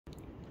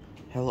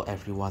Hello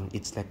everyone,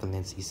 it's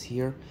is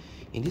here.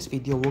 In this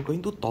video, we're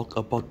going to talk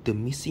about the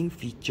missing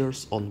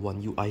features on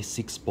One UI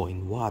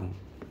 6.1.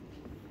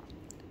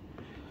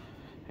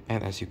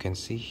 And as you can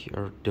see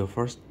here,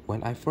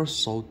 when I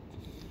first saw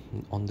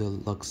on the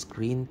lock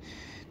screen,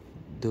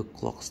 the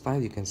clock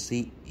style, you can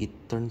see it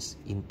turns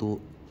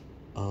into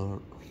a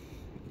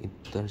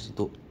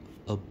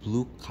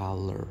blue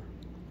color,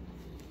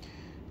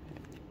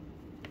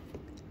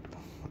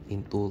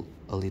 into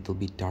a little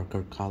bit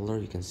darker color.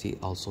 You can see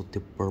also the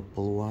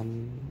purple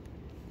one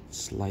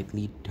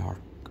slightly dark.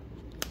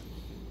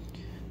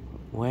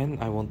 When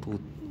I want to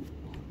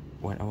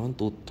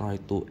try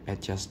to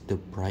adjust the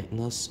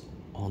brightness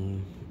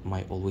on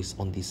my always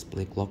on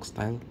display clock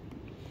style,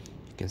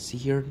 you can see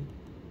here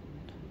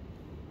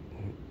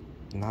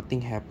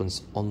nothing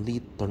happens,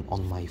 only turn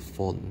on my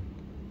phone.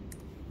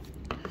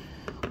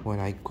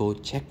 When I go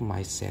check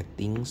my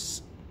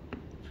settings,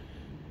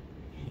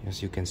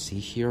 as you can see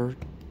here,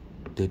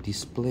 the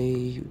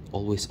display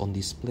always on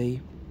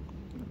display,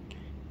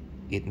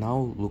 it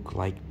now look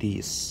like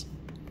this.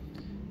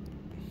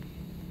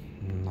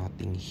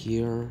 Nothing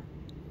here.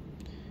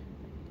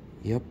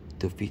 Yep,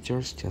 the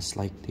features just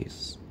like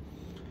this.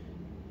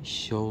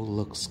 Show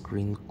lock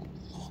screen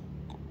clock.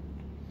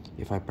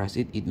 If I press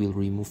it, it will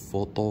remove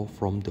photo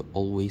from the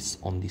always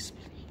on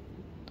display.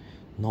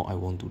 No, I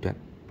won't do that.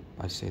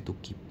 I say to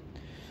keep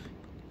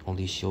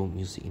only show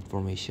music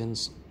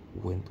informations.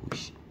 When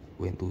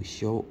to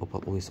show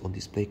about always on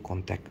display,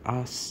 contact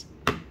us.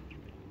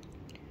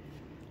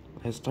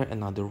 Let's try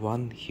another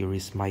one. Here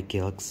is my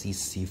Galaxy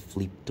Z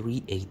Flip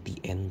 3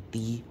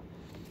 AT&T.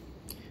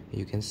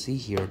 You can see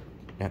here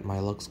that my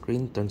lock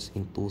screen turns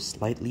into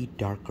slightly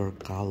darker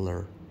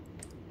color.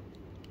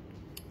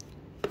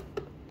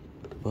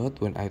 But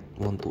when I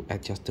want to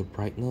adjust the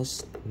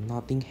brightness,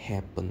 nothing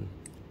happen.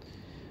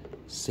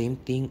 Same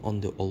thing on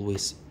the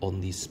always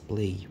on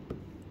display.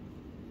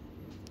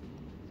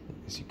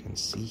 As you can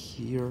see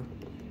here,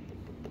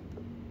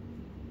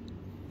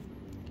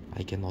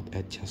 I cannot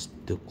adjust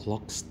the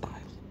clock style.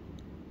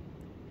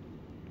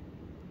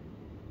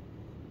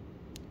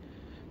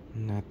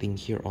 Nothing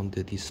here on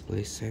the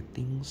display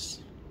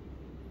settings.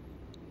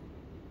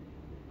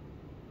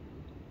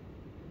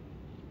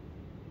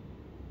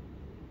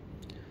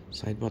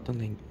 Side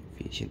button and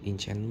vision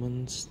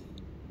enchantments.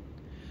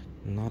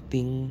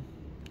 Nothing,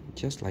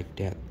 just like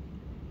that.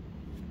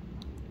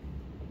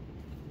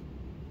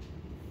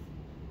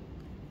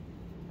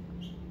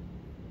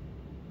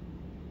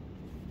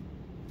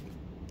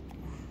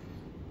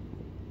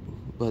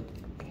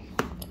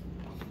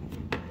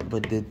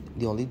 But the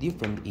only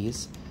difference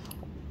is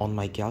on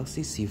my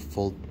Galaxy Z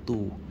Fold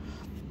 2.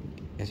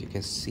 As you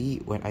can see,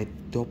 when I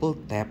double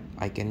tap,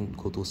 I can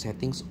go to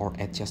settings or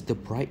adjust the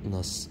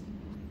brightness.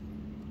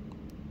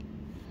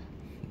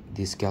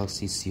 This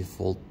Galaxy Z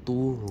Fold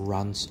 2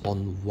 runs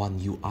on One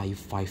UI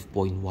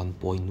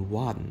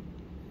 5.1.1.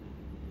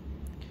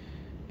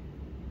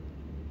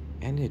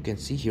 And you can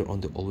see here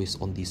on the always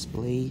on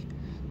display,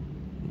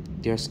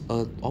 there's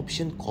an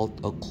option called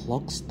a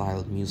clock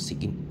style,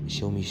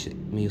 show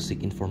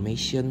music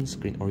information,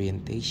 screen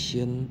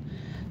orientation,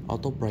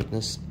 auto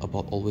brightness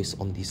about always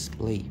on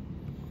display.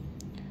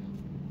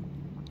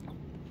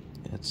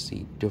 Let's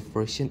see, the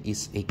version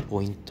is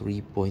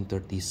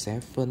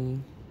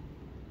 8.3.37.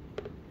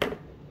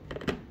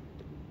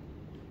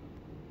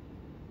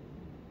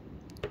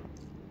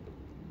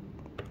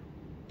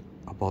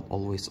 About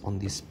always on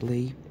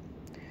display.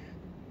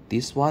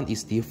 This one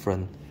is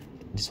different.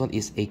 This one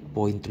is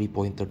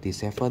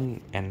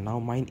 8.3.37, and now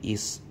mine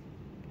is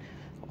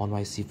on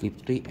my Z Flip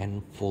 3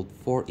 and Fold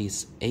 4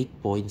 is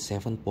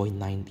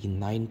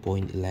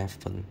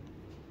 8.7.99.11.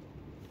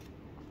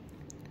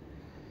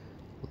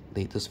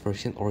 Latest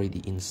version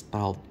already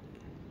installed.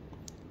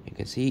 You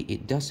can see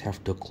it does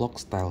have the clock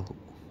style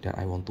that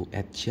I want to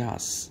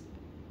adjust.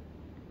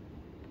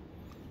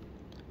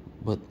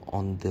 But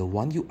on the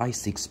One UI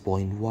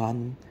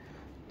 6.1,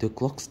 the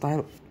clock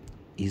style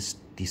is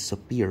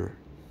disappear.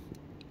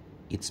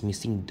 It's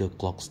missing the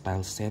clock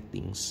style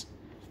settings.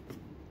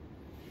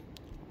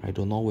 I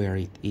don't know where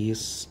it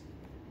is.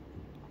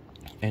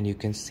 And you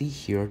can see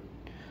here,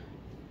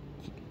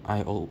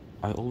 I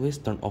always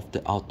turn off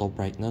the auto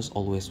brightness.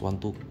 Always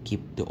want to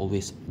keep the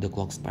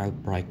clock style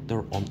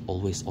brighter on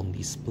always on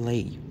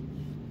display.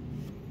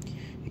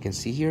 You can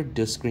see here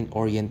the screen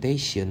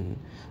orientation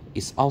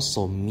is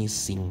also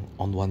missing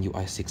on One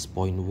UI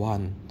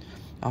 6.1.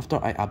 After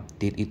I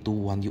update it to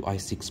One UI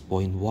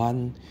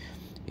 6.1,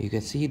 you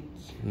can see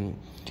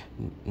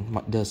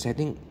the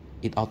setting,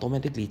 it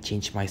automatically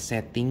changed my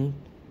setting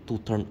to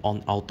turn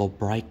on auto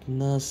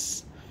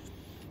brightness.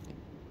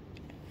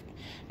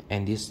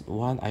 And this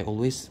one, I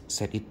always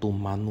set it to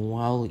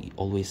manual.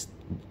 Always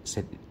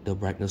set the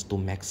brightness to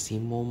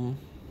maximum.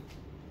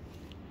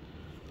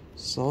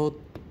 So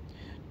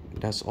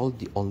that's all,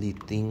 the only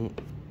thing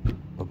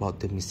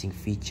about the missing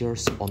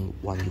features on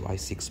One UI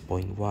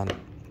 6.1.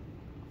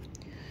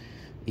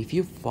 If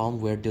you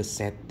found where the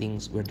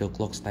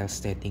clock style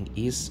setting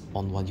is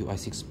on One UI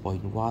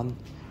 6.1,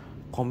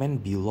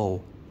 comment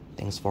below.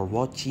 Thanks for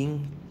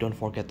watching. Don't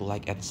forget to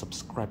like and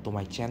subscribe to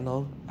my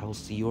channel. I will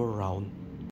see you around.